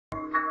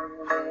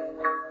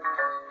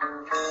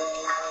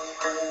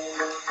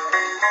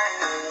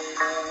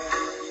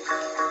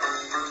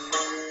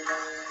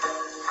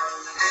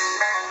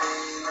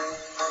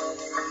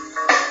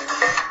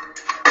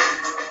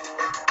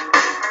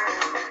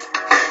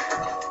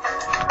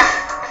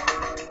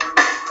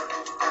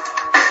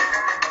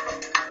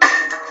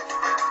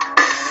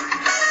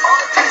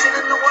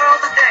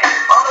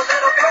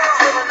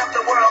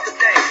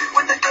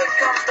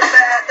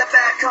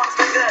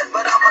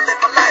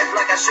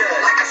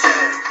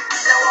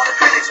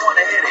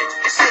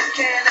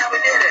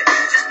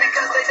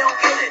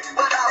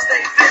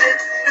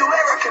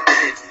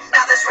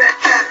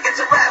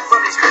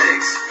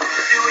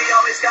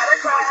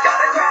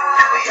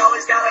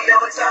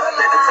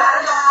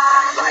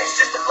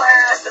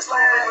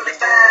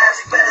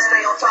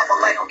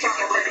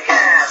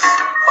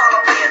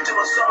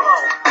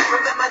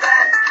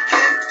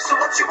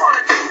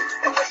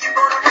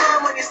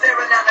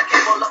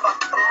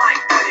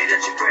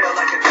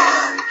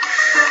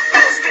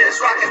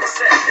rocking the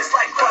set. It's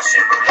like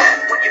Russian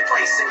roulette when you're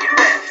placing your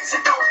bet. So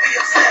don't be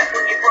upset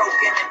when you're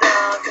broken and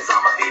done, cause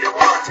I'ma be the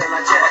one till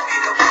I jet.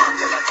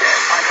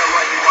 I know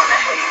why you wanna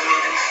hate me.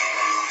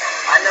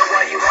 I know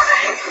why you wanna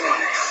hate me.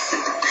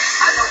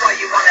 I know why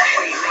you wanna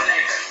hate me.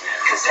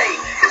 Cause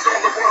hate is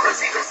all the world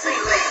has even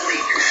seen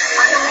lately.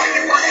 I know why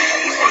you wanna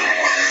hate me.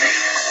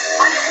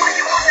 I know why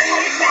you wanna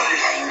hate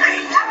me.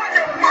 I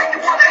know why you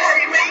wanna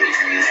hate me.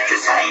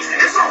 Cause hate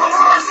is all the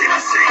world has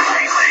even seen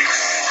lately.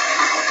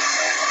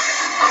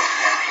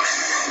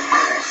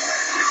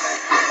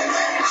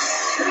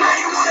 Now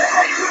you wanna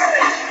hate me.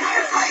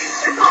 Cause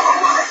hate is all the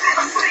world has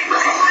even seen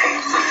lately.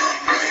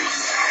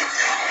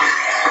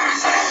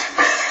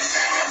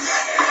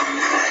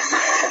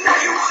 Now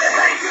you wanna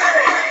hate me.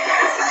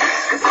 Cause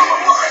hate is all the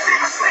world has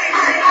even seen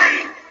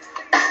lately.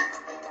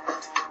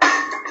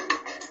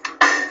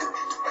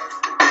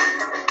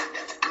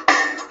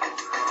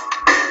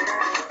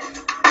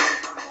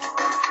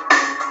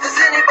 Does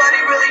anybody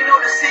really know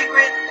the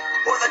secret?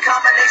 Or the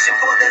combination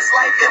for this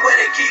life and where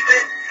they keep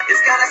it?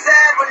 It's kinda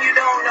sad when you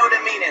don't know the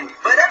meaning,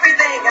 but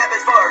everything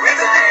happens for a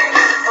reason.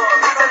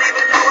 I don't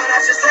even know what I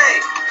should say,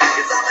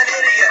 cause I'm an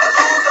idiot, a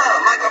loser,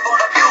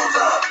 microphone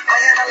abuser. I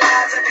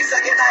analyze every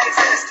second I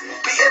exist,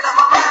 beating on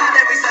my mind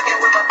every